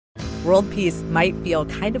World peace might feel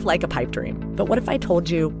kind of like a pipe dream, but what if I told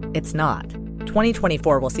you it's not?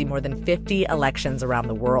 2024 will see more than 50 elections around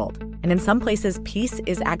the world, and in some places, peace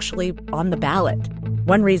is actually on the ballot.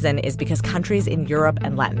 One reason is because countries in Europe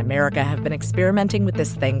and Latin America have been experimenting with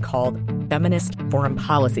this thing called feminist foreign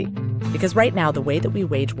policy. Because right now, the way that we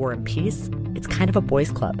wage war and peace, it's kind of a boys'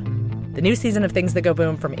 club. The new season of Things That Go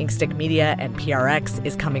Boom from Inkstick Media and PRX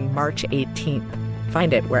is coming March 18th.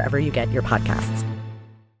 Find it wherever you get your podcasts.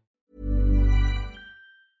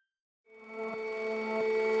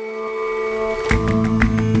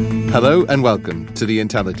 Hello and welcome to The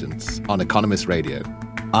Intelligence on Economist Radio.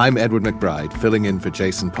 I'm Edward McBride, filling in for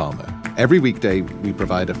Jason Palmer. Every weekday, we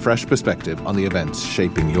provide a fresh perspective on the events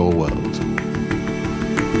shaping your world.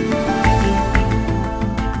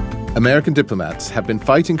 American diplomats have been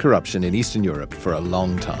fighting corruption in Eastern Europe for a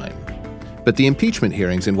long time. But the impeachment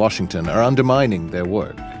hearings in Washington are undermining their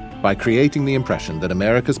work by creating the impression that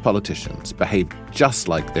America's politicians behave just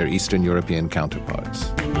like their Eastern European counterparts.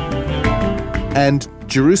 And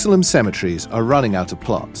Jerusalem cemeteries are running out of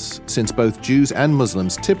plots, since both Jews and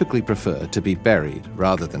Muslims typically prefer to be buried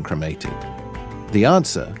rather than cremated. The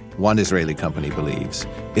answer, one Israeli company believes,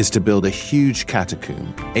 is to build a huge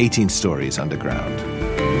catacomb 18 stories underground.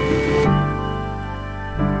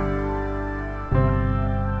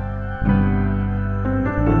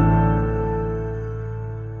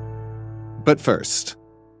 But first,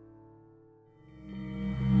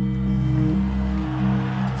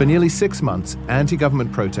 for nearly 6 months,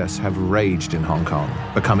 anti-government protests have raged in Hong Kong,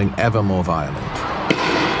 becoming ever more violent.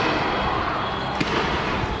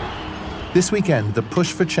 This weekend, the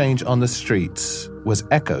push for change on the streets was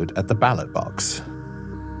echoed at the ballot box.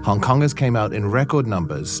 Hong Kongers came out in record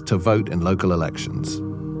numbers to vote in local elections.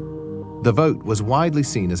 The vote was widely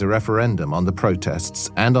seen as a referendum on the protests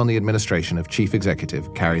and on the administration of Chief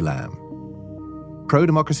Executive Carrie Lam.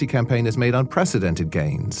 Pro-democracy campaigners made unprecedented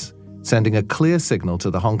gains, sending a clear signal to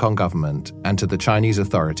the Hong Kong government and to the Chinese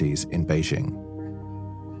authorities in Beijing.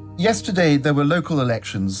 Yesterday, there were local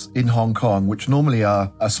elections in Hong Kong, which normally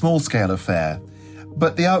are a small-scale affair.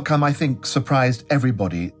 But the outcome, I think, surprised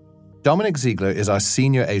everybody. Dominic Ziegler is our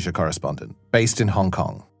senior Asia correspondent, based in Hong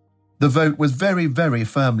Kong. The vote was very, very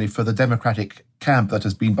firmly for the Democratic camp that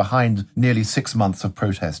has been behind nearly 6 months of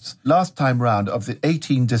protests. Last time round, of the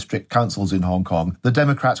 18 district councils in Hong Kong, the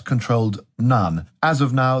Democrats controlled none. As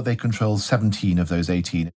of now, they control 17 of those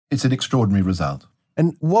 18. It's an extraordinary result.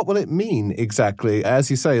 And what will it mean exactly? As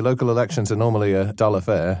you say, local elections are normally a dull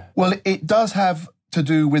affair. Well, it does have to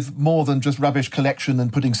do with more than just rubbish collection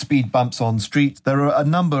and putting speed bumps on streets. There are a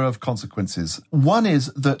number of consequences. One is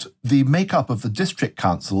that the makeup of the district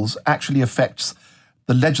councils actually affects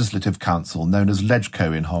the Legislative Council, known as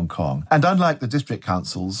LegCo in Hong Kong. And unlike the district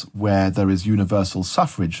councils, where there is universal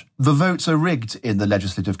suffrage, the votes are rigged in the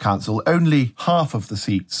Legislative Council. Only half of the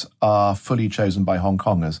seats are fully chosen by Hong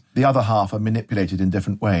Kongers. The other half are manipulated in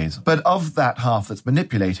different ways. But of that half that's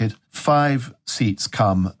manipulated, 5 seats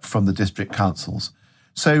come from the district councils.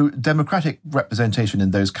 So democratic representation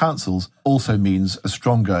in those councils also means a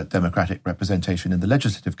stronger democratic representation in the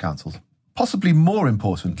legislative councils. Possibly more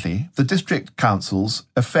importantly, the district councils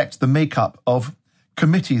affect the makeup of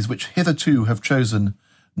committees which hitherto have chosen,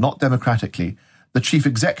 not democratically, the chief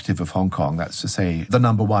executive of Hong Kong, that's to say, the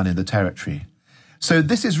number one in the territory. So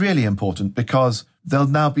this is really important because there'll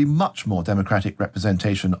now be much more democratic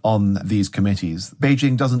representation on these committees.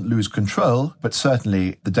 Beijing doesn't lose control, but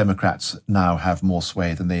certainly the Democrats now have more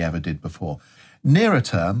sway than they ever did before. Nearer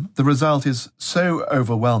term, the result is so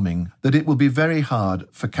overwhelming that it will be very hard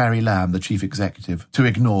for Carrie Lam, the chief executive, to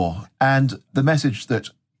ignore. And the message that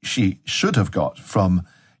she should have got from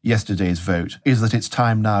yesterday's vote is that it's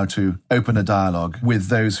time now to open a dialogue with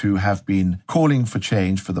those who have been calling for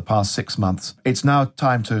change for the past 6 months. It's now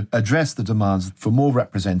time to address the demands for more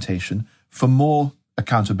representation, for more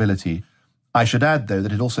accountability. I should add, though,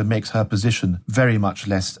 that it also makes her position very much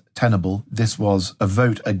less tenable. This was a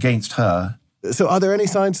vote against her. So are there any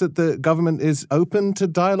signs that the government is open to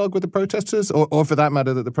dialogue with the protesters, or for that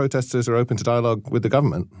matter, that the protesters are open to dialogue with the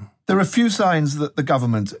government? There are a few signs that the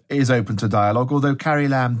government is open to dialogue, although Carrie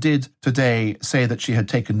Lam did today say that she had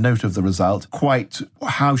taken note of the result. Quite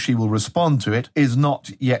how she will respond to it is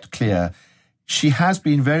not yet clear. She has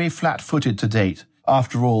been very flat-footed to date.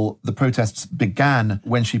 After all, the protests began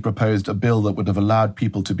when she proposed a bill that would have allowed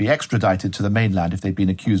people to be extradited to the mainland if they'd been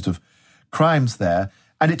accused of crimes there.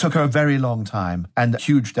 And it took her a very long time and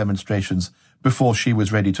huge demonstrations before she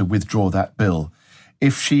was ready to withdraw that bill.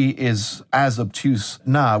 If she is as obtuse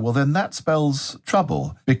now, well, then that spells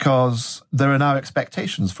trouble, because there are now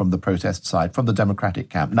expectations from the protest side, from the Democratic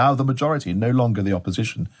camp, now the majority, no longer the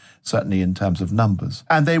opposition, certainly in terms of numbers.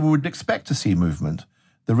 And they would expect to see movement.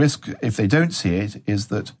 The risk, if they don't see it, is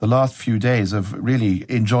that the last few days of really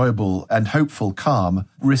enjoyable and hopeful calm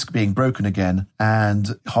risk being broken again,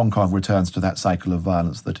 and Hong Kong returns to that cycle of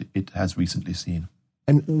violence that it has recently seen.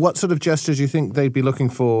 And what sort of gestures do you think they'd be looking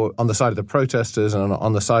for on the side of the protesters and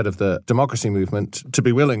on the side of the democracy movement to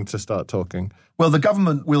be willing to start talking? Well, the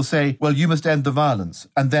government will say, well, you must end the violence,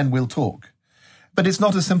 and then we'll talk. But it's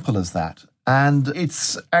not as simple as that. And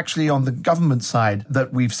it's actually on the government side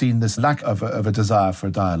that we've seen this lack of a desire for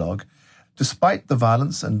a dialogue. Despite the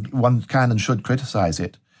violence, and one can and should criticize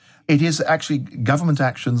it, it is actually government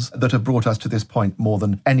actions that have brought us to this point more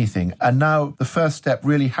than anything. And now the first step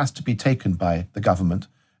really has to be taken by the government.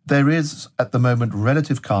 There is, at the moment,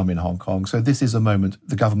 relative calm in Hong Kong, so this is a moment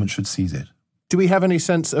the government should seize it. Do we have any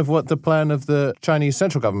sense of what the plan of the Chinese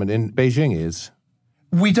central government in Beijing is?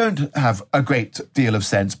 We don't have a great deal of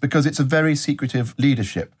sense because it's a very secretive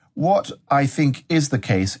leadership. What I think is the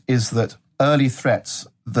case is that early threats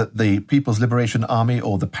that the People's Liberation Army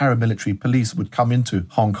or the paramilitary police would come into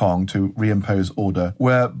Hong Kong to reimpose order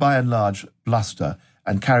were by and large bluster.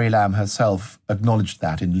 And Carrie Lam herself acknowledged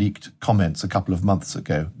that in leaked comments a couple of months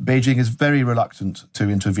ago. Beijing is very reluctant to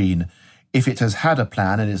intervene. If it has had a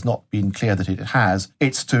plan, and it's not been clear that it has,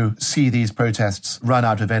 it's to see these protests run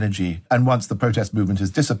out of energy. And once the protest movement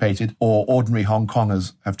is dissipated, or ordinary Hong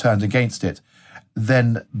Kongers have turned against it,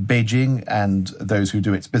 then Beijing and those who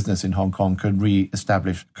do its business in Hong Kong can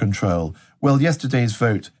re-establish control. Well, yesterday's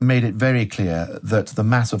vote made it very clear that the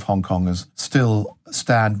mass of Hong Kongers still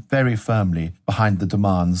stand very firmly behind the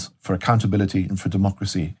demands for accountability and for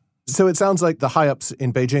democracy. So it sounds like the high-ups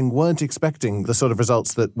in Beijing weren't expecting the sort of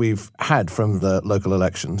results that we've had from the local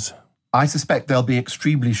elections. I suspect they'll be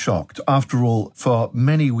extremely shocked. After all, for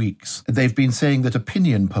many weeks, they've been saying that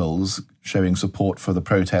opinion polls showing support for the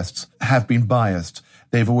protests have been biased.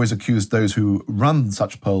 They've always accused those who run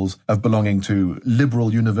such polls of belonging to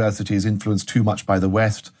liberal universities influenced too much by the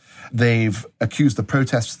West. They've accused the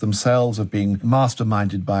protests themselves of being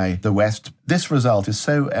masterminded by the West. This result is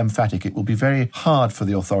so emphatic, it will be very hard for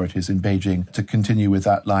the authorities in Beijing to continue with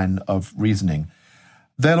that line of reasoning.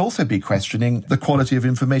 They'll also be questioning the quality of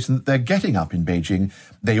information that they're getting up in Beijing.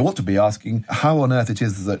 They ought to be asking how on earth it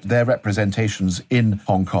is that their representations in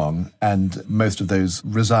Hong Kong, and most of those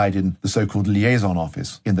reside in the so-called liaison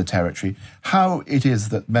office in the territory, how it is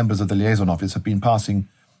that members of the liaison office have been passing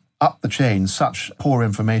up the chain such poor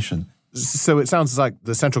information. So it sounds like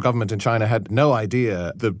the central government in China had no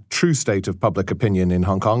idea the true state of public opinion in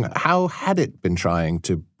Hong Kong. How had it been trying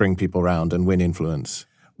to bring people around and win influence?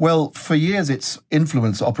 Well, for years, its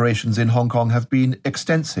influence operations in Hong Kong have been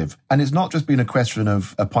extensive. And it's not just been a question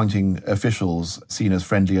of appointing officials seen as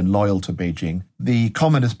friendly and loyal to Beijing. The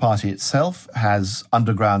Communist Party itself has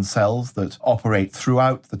underground cells that operate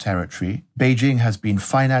throughout the territory. Beijing has been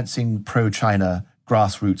financing pro-China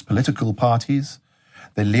grassroots political parties.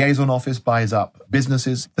 The liaison office buys up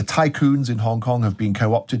businesses. The tycoons in Hong Kong have been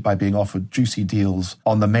co-opted by being offered juicy deals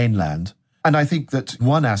on the mainland. And I think that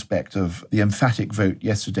one aspect of the emphatic vote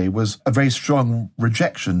yesterday was a very strong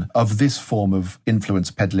rejection of this form of influence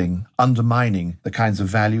peddling, undermining the kinds of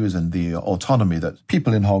values and the autonomy that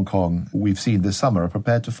people in Hong Kong we've seen this summer are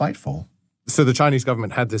prepared to fight for. So the Chinese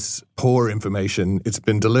government had this poor information. It's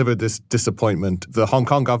been delivered, this disappointment. The Hong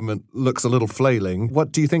Kong government looks a little flailing.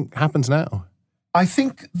 What do you think happens now? I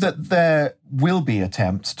think that there will be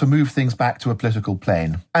attempts to move things back to a political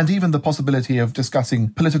plane, and even the possibility of discussing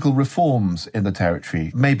political reforms in the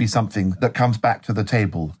territory may be something that comes back to the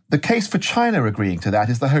table. The case for China agreeing to that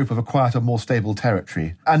is the hope of a quieter, more stable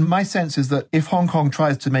territory. And my sense is that if Hong Kong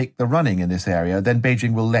tries to make the running in this area, then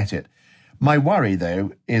Beijing will let it. My worry,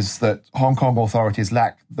 though, is that Hong Kong authorities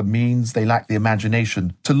lack the means, they lack the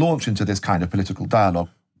imagination to launch into this kind of political dialogue.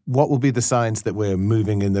 What will be the signs that we're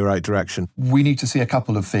moving in the right direction? We need to see a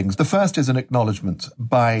couple of things. The first is an acknowledgement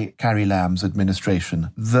by Carrie Lam's administration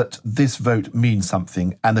that this vote means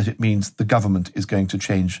something and that it means the government is going to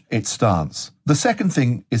change its stance. The second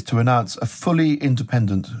thing is to announce a fully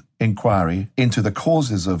independent inquiry into the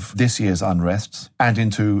causes of this year's unrests and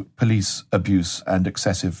into police abuse and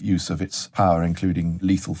excessive use of its power, including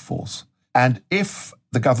lethal force. And if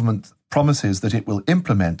the government promises that it will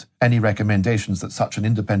implement any recommendations that such an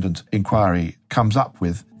independent inquiry comes up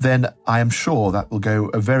with, then I am sure that will go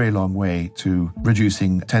a very long way to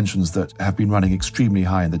reducing tensions that have been running extremely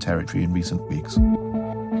high in the territory in recent weeks.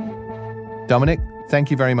 Dominic,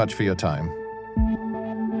 thank you very much for your time.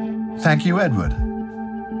 Thank you, Edward.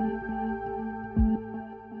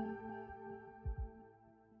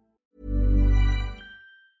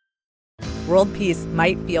 World peace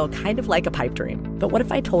might feel kind of like a pipe dream, but what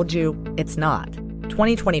if I told you it's not?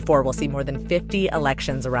 2024 will see more than 50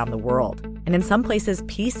 elections around the world, and in some places,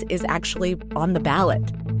 peace is actually on the ballot.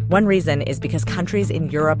 One reason is because countries in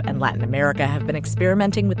Europe and Latin America have been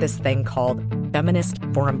experimenting with this thing called feminist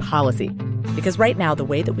foreign policy. Because right now, the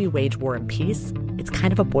way that we wage war and peace, it's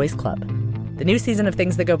kind of a boys' club. The new season of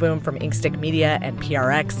Things That Go Boom from Inkstick Media and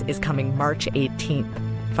PRX is coming March 18th.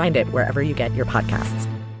 Find it wherever you get your podcasts.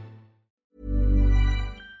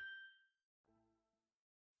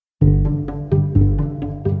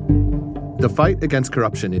 The fight against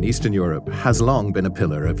corruption in Eastern Europe has long been a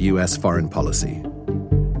pillar of U.S. foreign policy.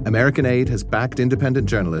 American aid has backed independent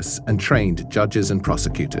journalists and trained judges and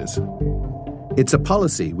prosecutors. It's a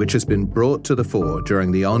policy which has been brought to the fore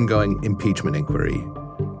during the ongoing impeachment inquiry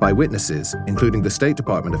by witnesses, including the State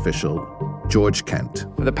Department official, George Kent.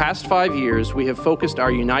 For the past 5 years, we have focused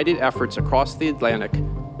our united efforts across the Atlantic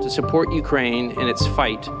to support Ukraine in its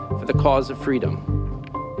fight for the cause of freedom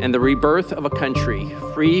and the rebirth of a country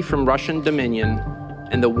free from Russian dominion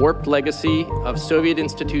and the warped legacy of Soviet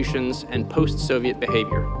institutions and post-Soviet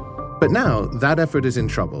behavior. But now that effort is in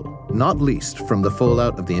trouble, not least from the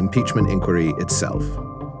fallout of the impeachment inquiry itself.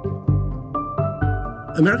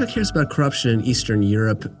 America cares about corruption in Eastern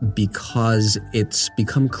Europe because it's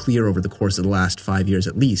become clear over the course of the last 5 years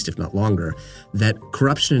at least, if not longer, that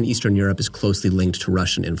corruption in Eastern Europe is closely linked to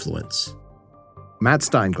Russian influence. Matt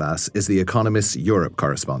Steinglass is The Economist's Europe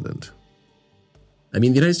correspondent. I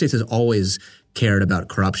mean, the United States has always cared about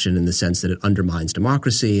corruption in the sense that it undermines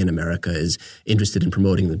democracy, and America is interested in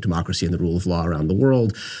promoting the democracy and the rule of law around the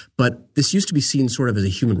world. But this used to be seen sort of as a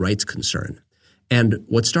human rights concern. And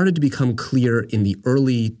what started to become clear in the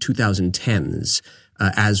early 2010s,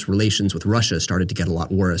 as relations with Russia started to get a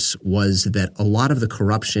lot worse, was that a lot of the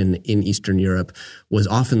corruption in Eastern Europe was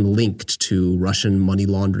often linked to Russian money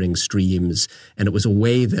laundering streams, and it was a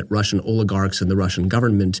way that Russian oligarchs and the Russian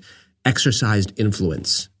government exercised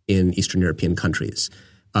influence in Eastern European countries.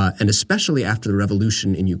 And especially after the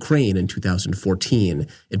revolution in Ukraine in 2014,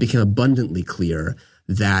 it became abundantly clear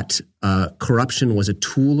that corruption was a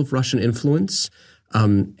tool of Russian influence.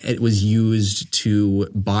 It was used to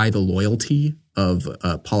buy the loyalty of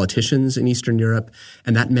politicians in Eastern Europe,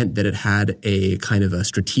 and that meant that it had a kind of a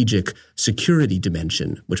strategic security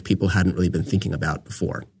dimension, which people hadn't really been thinking about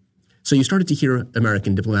before. So you started to hear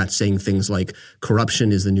American diplomats saying things like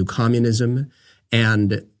corruption is the new communism,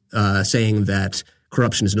 and saying that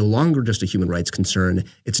corruption is no longer just a human rights concern.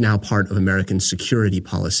 It's now part of American security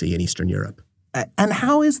policy in Eastern Europe. And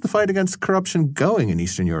how is the fight against corruption going in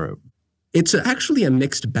Eastern Europe? It's actually a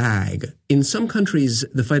mixed bag. In some countries,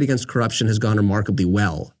 the fight against corruption has gone remarkably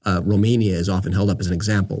well. Romania is often held up as an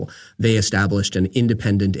example. They established an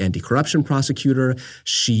independent anti-corruption prosecutor.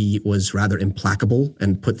 She was rather implacable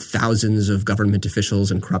and put thousands of government officials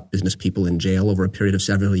and corrupt business people in jail over a period of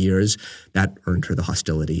several years. That earned her the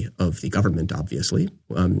hostility of the government, obviously.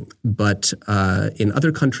 But in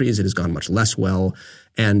other countries, it has gone much less well.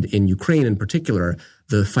 And in Ukraine in particular,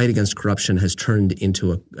 the fight against corruption has turned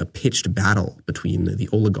into a pitched battle between the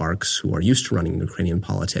oligarchs who are used to running Ukrainian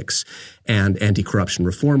politics and anti-corruption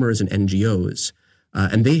reformers and NGOs.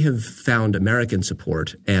 And they have found American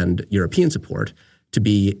support and European support to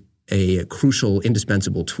be a crucial,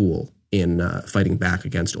 indispensable tool in fighting back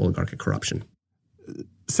against oligarchic corruption.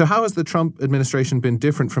 So how has the Trump administration been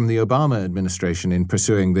different from the Obama administration in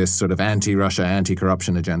pursuing this sort of anti-Russia,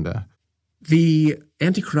 anti-corruption agenda? The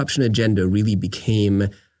anti-corruption agenda really became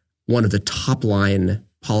one of the top-line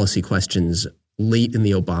policy questions late in the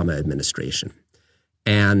Obama administration.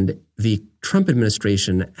 And the Trump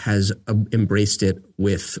administration has embraced it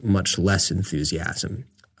with much less enthusiasm.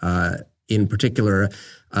 In particular,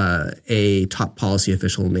 a top policy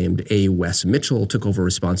official named A. Wes Mitchell took over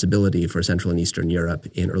responsibility for Central and Eastern Europe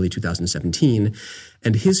in early 2017.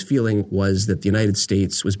 And his feeling was that the United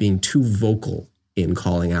States was being too vocal in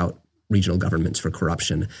calling out regional governments for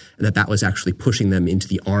corruption, and that was actually pushing them into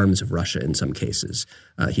the arms of Russia in some cases.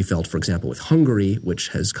 He felt, for example, with Hungary, which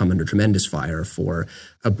has come under tremendous fire for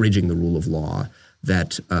abridging the rule of law,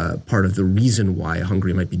 that part of the reason why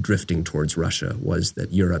Hungary might be drifting towards Russia was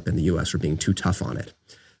that Europe and the U.S. were being too tough on it.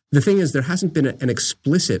 The thing is, there hasn't been an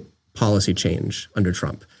explicit policy change under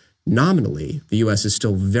Trump. Nominally, the U.S. is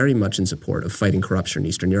still very much in support of fighting corruption in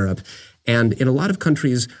Eastern Europe. And in a lot of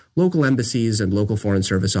countries, local embassies and local foreign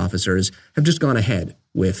service officers have just gone ahead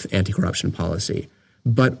with anti-corruption policy.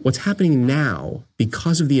 But what's happening now,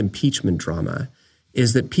 because of the impeachment drama,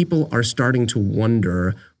 is that people are starting to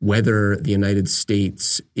wonder whether the United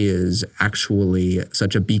States is actually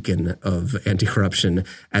such a beacon of anti-corruption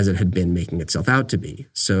as it had been making itself out to be.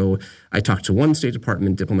 So I talked to one State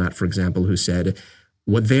Department diplomat, for example, who said,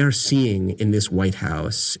 what they are seeing in this White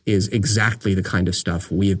House is exactly the kind of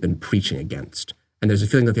stuff we have been preaching against. And there's a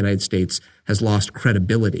feeling that the United States has lost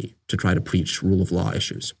credibility to try to preach rule of law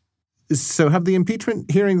issues. So have the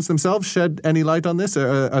impeachment hearings themselves shed any light on this?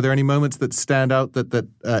 Are there any moments that stand out that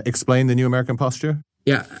explain the new American posture?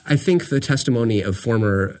 Yeah, I think the testimony of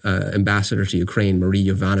former ambassador to Ukraine, Marie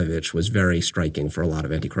Yovanovitch, was very striking for a lot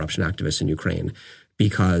of anti-corruption activists in Ukraine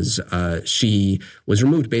because she was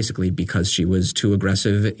removed basically because she was too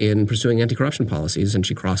aggressive in pursuing anti-corruption policies, and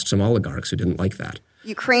she crossed some oligarchs who didn't like that.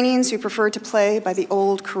 Ukrainians who preferred to play by the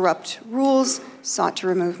old corrupt rules sought to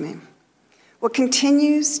remove me. What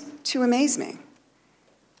continues to amaze me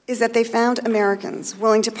is that they found Americans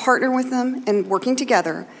willing to partner with them, and working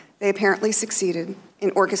together, they apparently succeeded in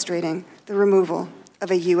orchestrating the removal of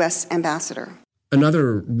a U.S. ambassador.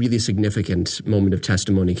 Another really significant moment of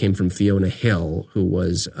testimony came from Fiona Hill, who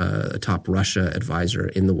was a top Russia advisor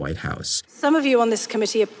in the White House. Some of you on this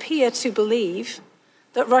committee appear to believe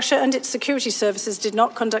that Russia and its security services did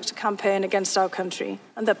not conduct a campaign against our country,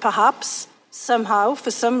 and that perhaps, somehow,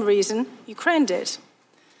 for some reason, Ukraine did.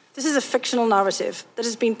 This is a fictional narrative that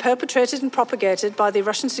has been perpetrated and propagated by the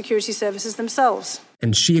Russian security services themselves.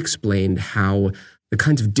 And she explained how the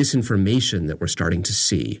kinds of disinformation that we're starting to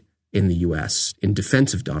see in the U.S. in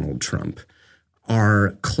defense of Donald Trump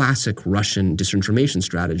are classic Russian disinformation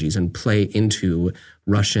strategies and play into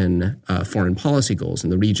Russian foreign policy goals in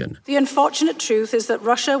the region. The unfortunate truth is that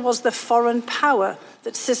Russia was the foreign power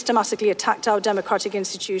that systematically attacked our democratic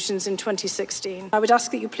institutions in 2016. I would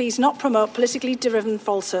ask that you please not promote politically driven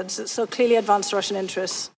falsehoods that so clearly advance Russian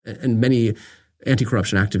interests. And many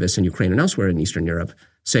anti-corruption activists in Ukraine and elsewhere in Eastern Europe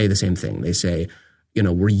say the same thing. They say, you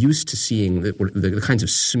know, we're used to seeing the kinds of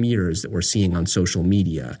smears that we're seeing on social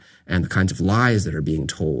media and the kinds of lies that are being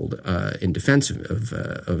told in defense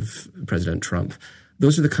of President Trump.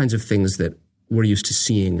 Those are the kinds of things that we're used to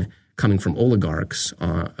seeing coming from oligarchs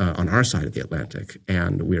on our side of the Atlantic,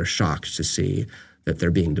 and we are shocked to see that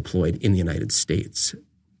they're being deployed in the United States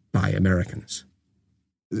by Americans.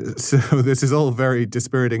 So this is all very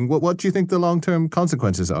dispiriting. What do you think the long-term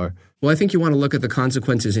consequences are? Well, I think you want to look at the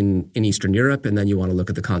consequences in Eastern Europe, and then you want to look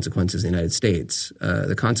at the consequences in the United States.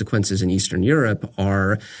 The consequences in Eastern Europe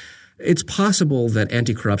are, it's possible that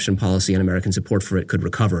anti-corruption policy and American support for it could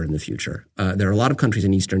recover in the future. There are a lot of countries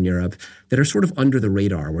in Eastern Europe that are sort of under the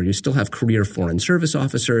radar, where you still have career foreign service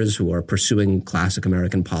officers who are pursuing classic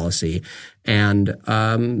American policy. And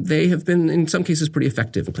they have been, in some cases, pretty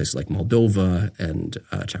effective in places like Moldova and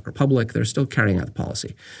Czech Republic. They're still carrying out the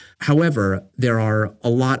policy. However, there are a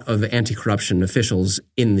lot of anti-corruption officials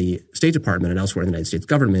in the State Department and elsewhere in the United States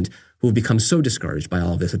government who have become so discouraged by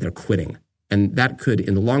all of this that they're quitting. And that could,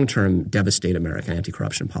 in the long term, devastate American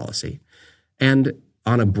anti-corruption policy. And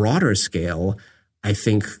on a broader scale, I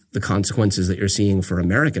think the consequences that you're seeing for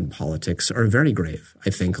American politics are very grave. I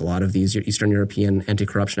think a lot of these Eastern European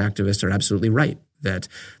anti-corruption activists are absolutely right that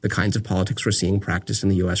the kinds of politics we're seeing practiced in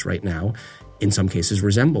the U.S. right now, in some cases,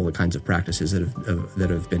 resemble the kinds of practices that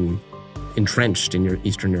have been entrenched in your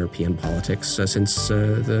Eastern European politics since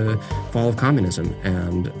the fall of communism.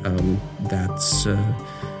 And that's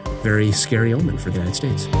very scary omen for the United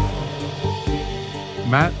States.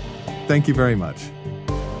 Matt, thank you very much.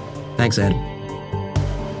 Thanks, Ed.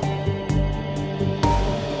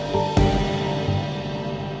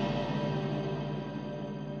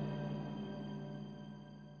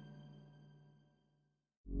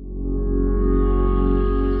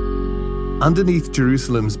 Underneath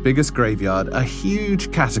Jerusalem's biggest graveyard, a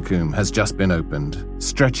huge catacomb has just been opened,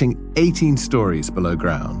 stretching 18 stories below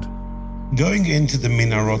ground. Going into the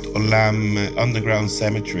Minarot Olam underground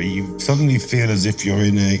cemetery, you suddenly feel as if you're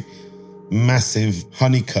in a massive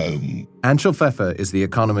honeycomb. Anshel Pfeffer is The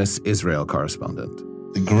Economist's Israel correspondent.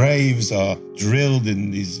 The graves are drilled in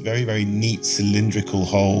these very, very neat cylindrical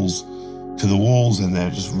holes to the walls, and there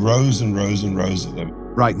are just rows and rows and rows of them.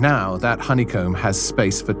 Right now, that honeycomb has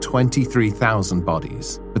space for 23,000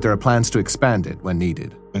 bodies, but there are plans to expand it when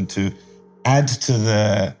needed. And to add to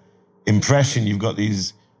the impression, you've got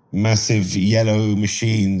these massive yellow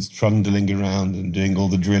machines trundling around and doing all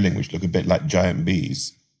the drilling, which look a bit like giant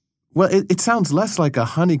bees. Well, it sounds less like a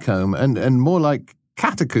honeycomb and more like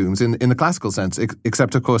catacombs in the classical sense,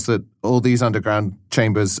 except, of course, that all these underground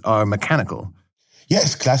chambers are mechanical.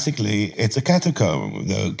 Yes, classically, it's a catacomb.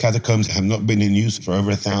 The catacombs have not been in use for over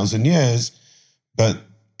 1,000 years, but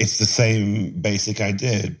it's the same basic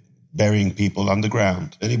idea. burying people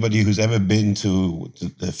underground. Anybody who's ever been to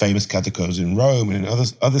the famous catacombs in Rome and in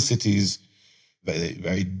other cities, very,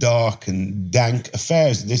 very dark and dank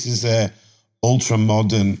affairs. This is a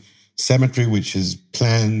ultra-modern cemetery which is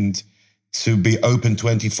planned to be open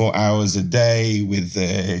 24 hours a day with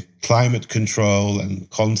climate control and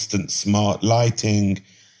constant smart lighting.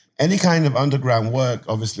 Any kind of underground work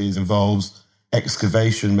obviously involves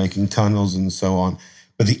excavation, making tunnels and so on.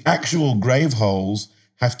 But the actual grave holes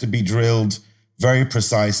have to be drilled very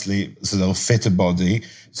precisely so they'll fit a body,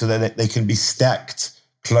 so that they can be stacked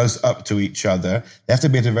close up to each other. They have to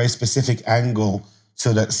be at a very specific angle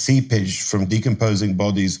so that seepage from decomposing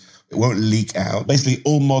bodies won't leak out. Basically,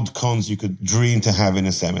 all mod cons you could dream to have in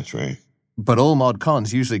a cemetery. But all mod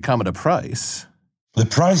cons usually come at a price. The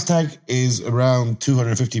price tag is around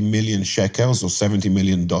 250 million shekels, or $70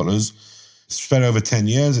 million. Spread over 10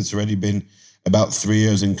 years. It's already been about 3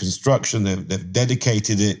 years in construction. They've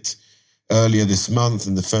dedicated it earlier this month,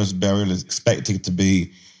 and the first burial is expected to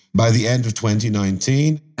be by the end of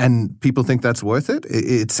 2019. And people think that's worth it?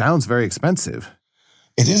 It sounds very expensive.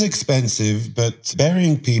 It is expensive, but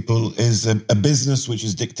burying people is a business which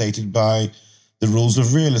is dictated by the rules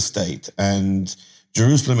of real estate. And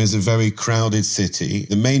Jerusalem is a very crowded city.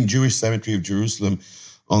 The main Jewish cemetery of Jerusalem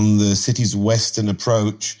on the city's western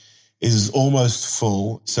approach is almost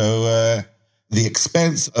full. So the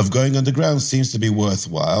expense of going underground seems to be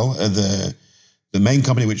worthwhile. The main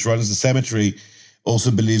company which runs the cemetery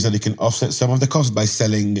also believes that it can offset some of the cost by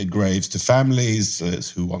selling graves to families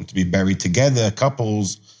who want to be buried together,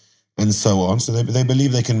 couples, and so on. So they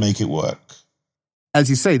believe they can make it work. As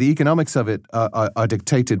you say, the economics of it are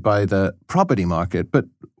dictated by the property market. But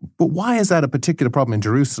why is that a particular problem in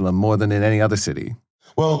Jerusalem more than in any other city?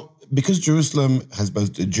 Well, because Jerusalem has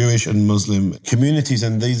both Jewish and Muslim communities,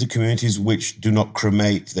 and these are communities which do not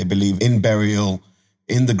cremate. They believe in burial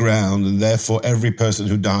in the ground, and therefore every person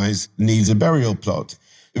who dies needs a burial plot.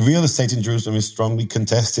 Real estate in Jerusalem is strongly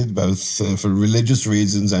contested, both for religious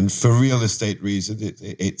reasons and for real estate reasons.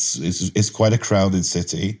 It's quite a crowded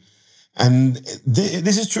city. And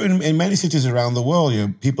this is true in many cities around the world. You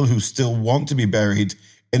know, people who still want to be buried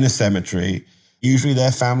in a cemetery, usually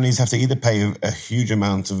their families have to either pay a huge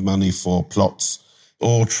amount of money for plots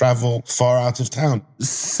or travel far out of town.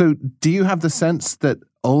 So do you have the sense that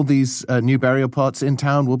all these new burial plots in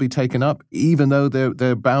town will be taken up, even though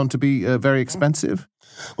they're bound to be very expensive?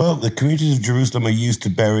 Well, the communities of Jerusalem are used to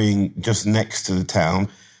burying just next to the town.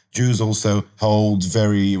 Jews also hold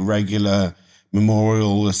very regular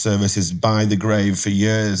memorial services by the grave for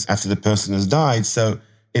years after the person has died. So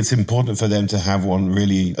it's important for them to have one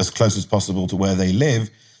really as close as possible to where they live.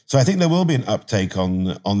 So I think there will be an uptake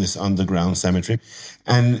on this underground cemetery.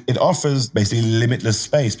 And it offers basically limitless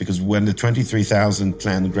space, because when the 23,000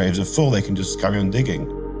 planned graves are full, they can just carry on digging.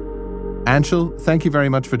 Anshul, thank you very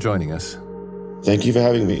much for joining us. Thank you for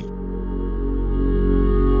having me.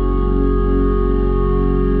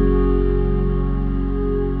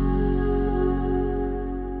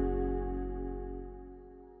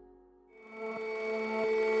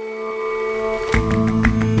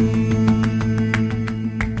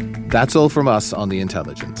 That's all from us on The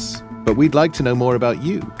Intelligence. But we'd like to know more about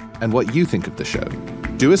you and what you think of the show.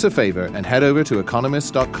 Do us a favor and head over to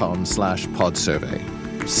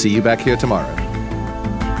economist.com/podsurvey. See you back here tomorrow.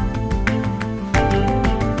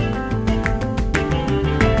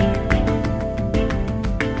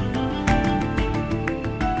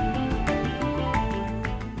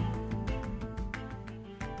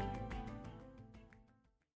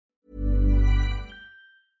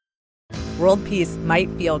 World peace might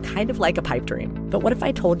feel kind of like a pipe dream, but what if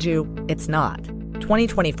I told you it's not?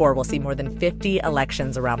 2024 will see more than 50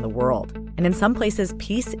 elections around the world, and in some places,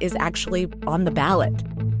 peace is actually on the ballot.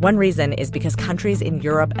 One reason is because countries in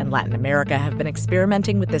Europe and Latin America have been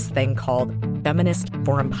experimenting with this thing called feminist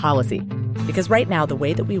foreign policy. Because right now, the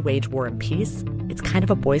way that we wage war and peace, it's kind of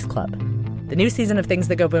a boys' club. The new season of Things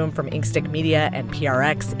That Go Boom from Inkstick Media and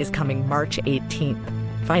PRX is coming March 18th.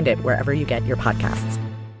 Find it wherever you get your podcasts.